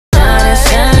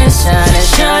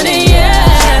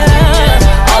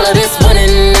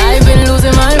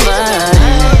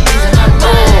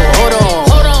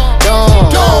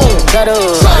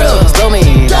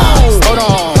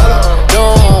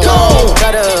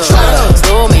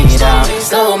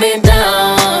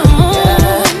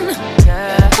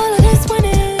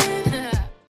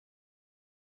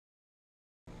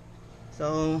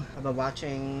So I've been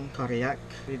watching cardiac,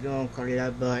 reviewing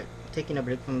cardiac, but taking a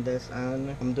break from this,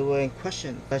 and I'm doing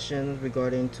questions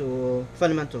regarding to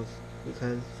fundamentals,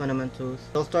 because fundamentals,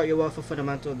 they'll start you off with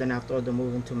fundamentals, then after they'll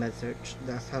move into med search.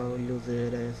 That's how usually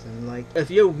it is. And like,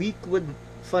 if you're weak with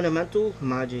fundamentals,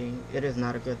 Maji, it is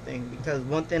not a good thing, because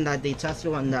one thing that they test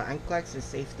you on the Nclex is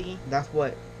safety. That's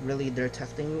what really they're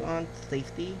testing you on,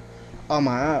 safety. On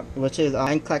my app, which is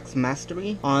Nclex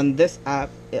Mastery. On this app,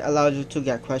 it allows you to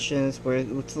get questions where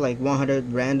it's like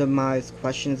 100 randomized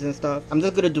questions and stuff. I'm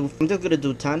just gonna do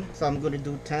 10. So I'm gonna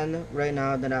do 10 right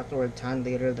now, then afterward 10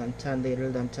 later, then 10 later,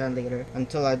 then 10 later,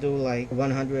 until I do like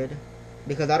 100.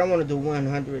 Because I don't want to do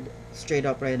 100 straight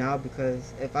up right now,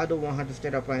 because if I do 100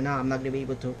 straight up right now, I'm not going to be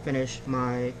able to finish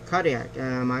my cardiac,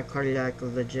 and my cardiac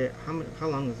is legit. How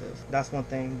long is this? That's one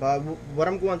thing. But what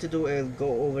I'm going to do is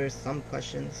go over some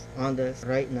questions on this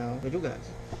right now with you guys.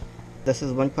 This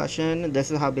is one question. This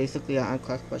is how basically an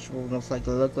Nclex question will most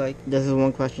likely look like. This is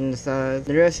one question that says,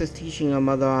 the nurse is teaching a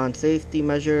mother on safety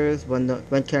measures when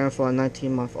caring for a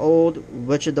 19-month-old.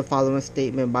 Which of the following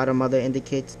statement by the mother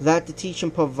indicates that the teaching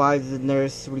provides the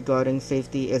nurse regarding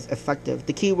safety is effective?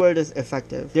 The key word is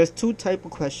effective. There's two types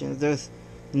of questions. There's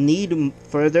need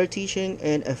further teaching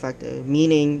and effective,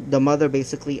 meaning the mother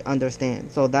basically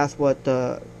understands. So that's what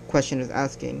the question is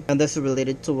asking, and this is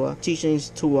related to teaching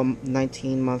to a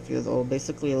 19-month-old,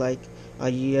 basically like a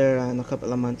year and a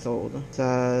couple of months old. It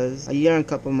says a year and a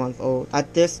couple of months old.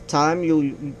 At this time,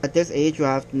 at this age, you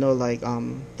have to know, like,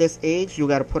 this age, you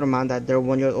gotta put them on that they're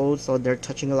 1 year old, so they're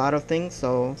touching a lot of things,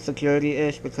 so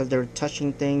security-ish, because they're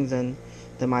touching things, and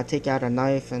they might take out a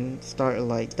knife and start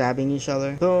like stabbing each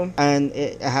other. Boom. And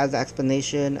it has the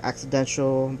explanation,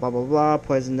 accidental, blah blah blah,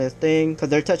 poisonous thing, because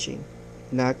they're touching.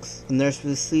 Next, the nurse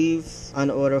receives an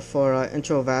order for an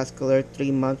intravascular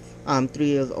 3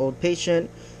 years old patient.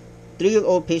 3 years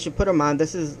old patient, put in mind,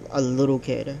 this is a little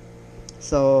kid.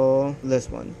 So, this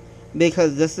one.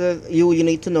 Because this is, you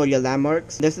need to know your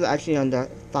landmarks. This is actually on the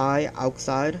thigh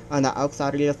outside, on the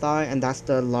outside of your thigh, and that's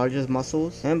the largest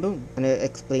muscles. And boom. And it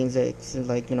explains it. It's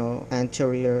like,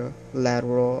 anterior,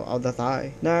 lateral of the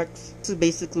thigh. Next, this is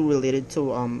basically related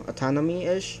to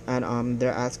autonomy-ish, and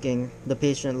they're asking the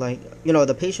patient, like,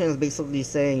 the patient is basically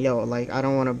saying, yo, like, I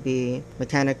don't want to be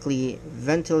mechanically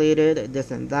ventilated, this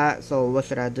and that, so what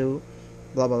should I do?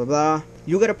 Blah blah blah.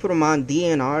 You gotta put them on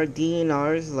DNR.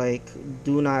 DNRs, like,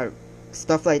 do not,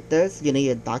 stuff like this, you need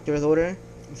a doctor's order.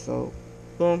 So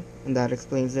boom, and that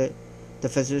explains it. The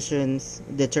physicians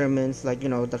determines, like,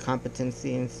 the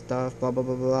competency and stuff, blah blah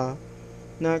blah blah.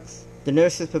 Next, the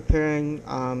nurse is preparing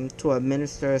to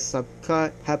administer a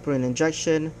subcut heparin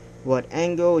injection. What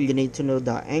angle? You need to know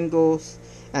the angles,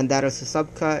 and that is a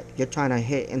subcut. You're trying to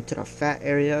hit into the fat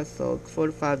area, so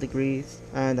 45 degrees,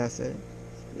 and that's it.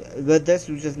 With this,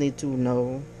 you just need to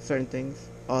know certain things.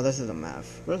 Oh, this is a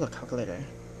math. Where's the calculator?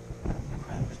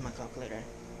 Where's my calculator?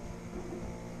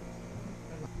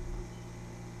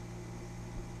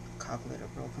 Calculator,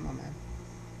 bro. Come on, man.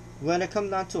 When it comes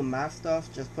down to math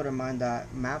stuff, just put in mind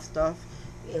that math stuff,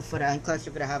 for the Nclex,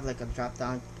 you're gonna have like a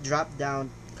drop down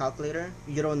calculator.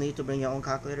 You don't need to bring your own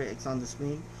calculator. It's on the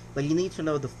screen, but you need to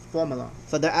know the formula.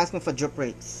 So they're asking for drip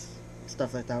rates,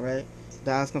 stuff like that, right?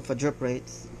 They're asking for drip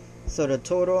rates. So the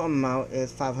total amount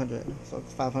is 500. So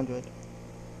it's 500.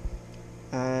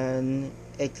 And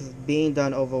it's being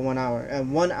done over 1 hour.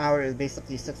 And 1 hour is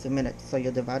basically 60 minutes. So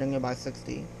you're dividing it by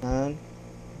 60. And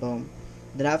boom.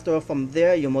 Then after, from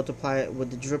there, you multiply it with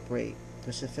the drip rate,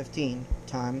 which is 15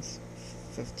 times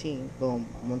 15. Boom.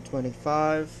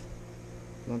 125.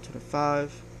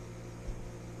 125.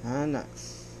 And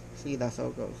next. See, that's how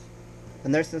it goes. The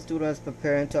nursing student is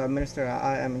preparing to administer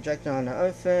an IM injection on the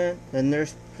infant. The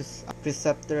nurse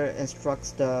preceptor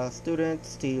instructs the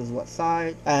students to use what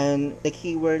side. And the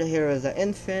key word here is the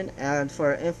infant. And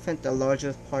for an infant, the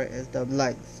largest part is the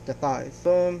legs, the thighs.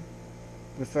 Boom.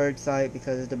 Preferred side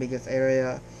because it's the biggest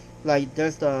area. Like,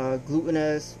 there's the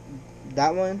gluteus,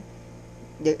 that one.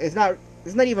 It's not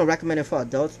even recommended for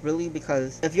adults, really,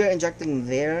 because if you're injecting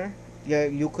there,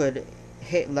 you could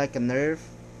hit like a nerve.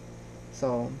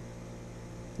 So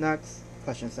next,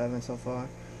 question 7 so far.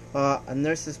 A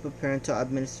nurse is preparing to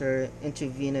administer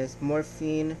intravenous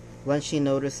morphine when she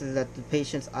notices that the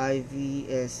patient's IV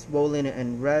is swollen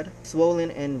and red.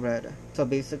 So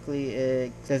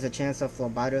basically, there's a chance of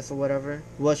phlebitis or whatever.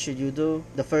 What should you do?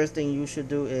 The first thing you should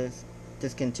do is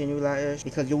discontinue that,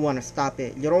 because you want to stop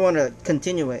it. You don't want to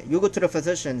continue it. You go to the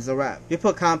physician, it's a wrap. You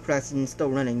put compress and it's still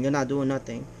running. You're not doing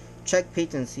nothing. Check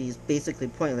patency is basically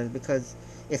pointless, because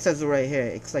it says it right here.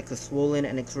 It's like a swollen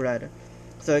and it's red.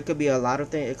 So it could be a lot of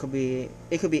things. It could be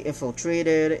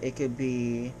infiltrated. It could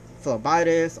be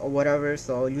phlebitis or whatever,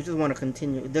 so you just want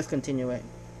to discontinue it.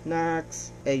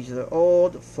 Next,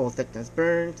 age-old, full thickness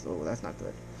burns. Oh, that's not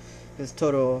good. His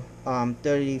total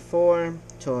 34,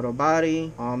 total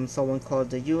body. Someone called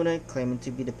the unit claiming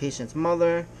to be the patient's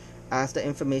mother. Asked the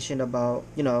information about,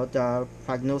 you know, the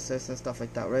prognosis and stuff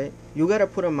like that, right? You gotta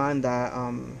put in mind that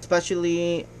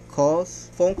especially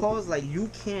phone calls, like you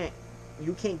can't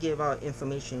give out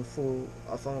information through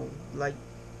a phone. Like,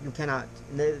 you cannot,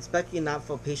 especially not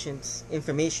for patients'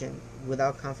 information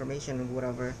without confirmation or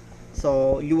whatever.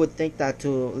 So you would think that to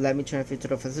let me transfer to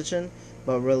the physician,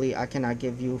 but really I cannot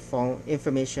give you phone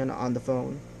information on the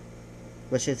phone,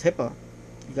 which is HIPAA.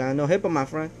 You gotta know HIPAA, my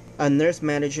friend. A nurse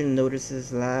manager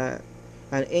notices that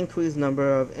an increased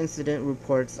number of incident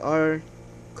reports are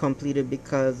completed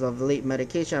because of late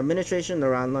medication administration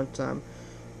around lunchtime.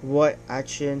 What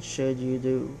action should you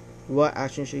do? What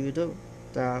action should you do?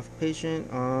 Staff,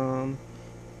 patient,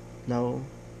 no.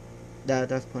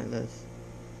 That's pointless.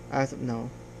 No.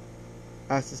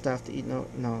 Ask the staff to eat,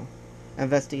 no.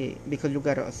 Investigate, because you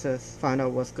gotta assist, find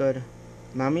out what's good. Know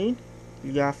what I mean?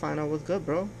 You gotta find out what's good,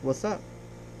 bro. What's up?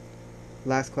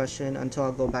 Last question until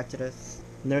I go back to this.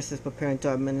 Nurse is preparing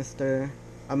to administer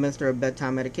a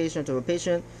bedtime medication to a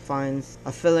patient. Finds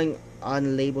a filling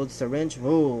unlabeled syringe.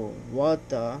 Whoa, what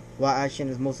action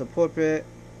is most appropriate?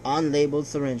 Unlabeled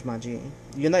syringe, my G.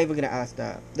 You're not even gonna ask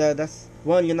that. That's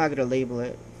one, you're not gonna label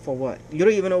it. For what? You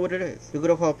don't even know what it is. You're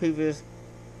gonna call previous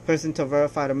person to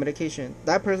verify the medication.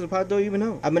 That person probably don't even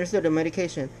know. Administer the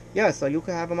medication. Yeah, so you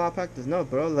could have a malpractice. No,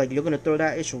 bro. Like, you're gonna throw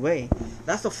that issue away.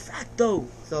 That's a fact, though.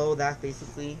 So that's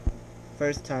basically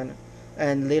first turn.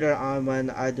 And later on,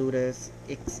 when I do this,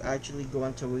 it's actually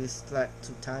going to reset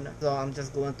to 10. So I'm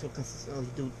just going to consistently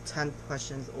do 10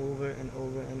 questions over and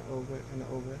over and over and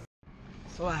over.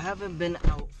 So I haven't been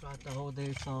out throughout the whole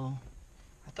day, so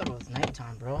I thought it was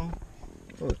nighttime, bro.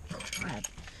 Oh crap!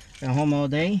 Been home all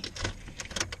day.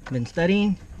 Been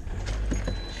studying.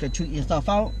 Should treat yourself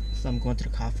out. So I'm going to the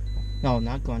coffee. No,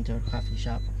 not going to the coffee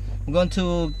shop. I'm going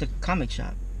to the comic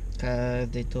shop because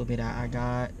they told me that I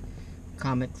got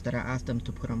comics that I asked them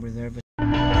to put on reserve.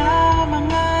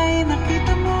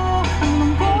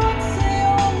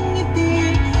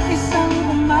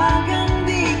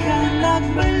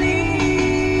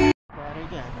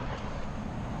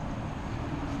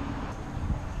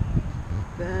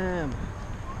 Damn.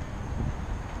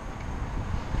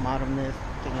 Modernist,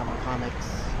 picking up my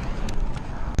comics.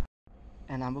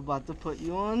 And I'm about to put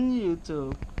you on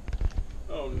YouTube.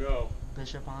 Oh no.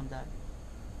 Bishop on that.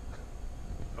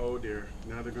 Oh dear.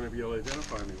 Now they're going to be able to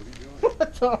identify me. What are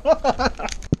you doing?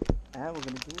 And we're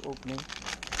going to do opening.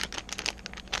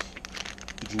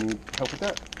 Did you need help with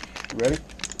that? You ready?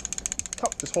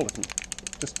 Come, just hold it for me.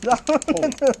 Just hold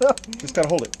it. Just gotta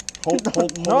hold it.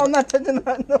 Hold No, it. I'm not touching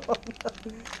that. No.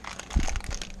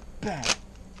 Bam.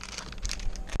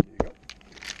 There you go.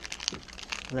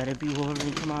 Let it be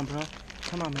Wolverine. Come on, bro.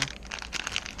 Come on, man.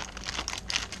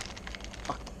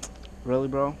 Oh, really,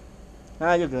 bro?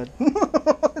 Nah, you're good.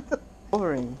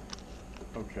 Wolverine.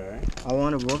 Okay. I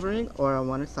want a Wolverine or I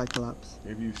want a Cyclops.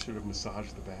 Maybe you should have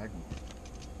massaged the bag more.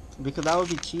 Because that would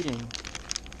be cheating.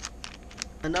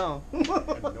 I know. I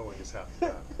know I just have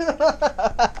that.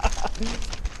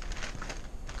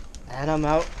 And I'm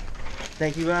out.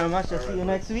 Thank you very much. I'll see you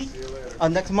next week. See you later.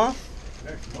 Next month?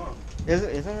 Next month. Isn't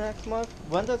it next month?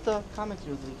 When does the comics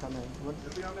usually come in? It'll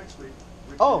be out next week.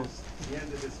 Which Oh. is the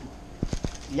end of this month.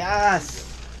 Yes!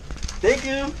 Thank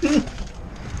you!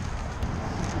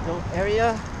 So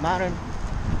area, modern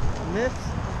myths,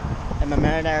 and my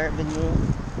married Avenue.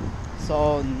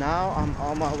 So now I'm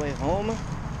on my way home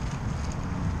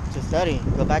to study.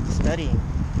 Go back to studying.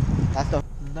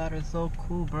 That is so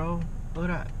cool, bro. Look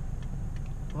at that.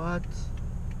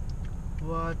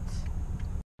 What?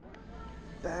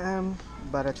 Bam.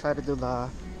 But I try to do the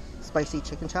spicy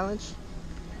chicken challenge.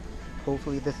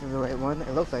 Hopefully this is the right one.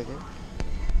 It looks like it.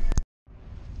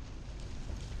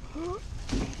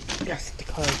 Yes, the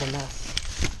car is a mess.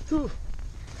 Whew.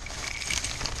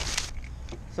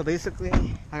 So basically,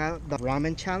 I got the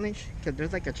ramen challenge, because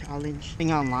there's like a challenge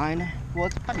thing online. Well,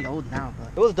 it's probably old now, but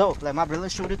it was dope. Like, my brother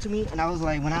showed it to me, and I was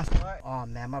like, when I saw it, oh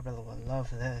man, my brother will love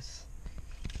this.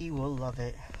 He will love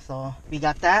it. So we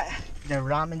got that, the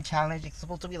ramen challenge. It's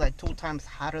supposed to be like 2 times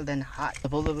hotter than hot.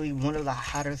 Supposedly one of the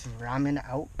hottest ramen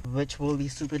out, which will be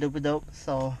super duper dope.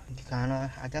 So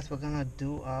I guess we're gonna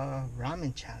do a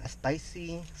ramen challenge,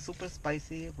 spicy, super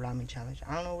spicy ramen challenge.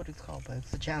 I don't know what it's called, but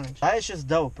it's a challenge. That is just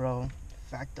dope, bro.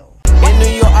 Facto. In New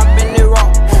York, I'm in the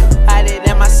rock. Hide it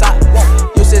in my sock.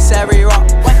 Use this every rock.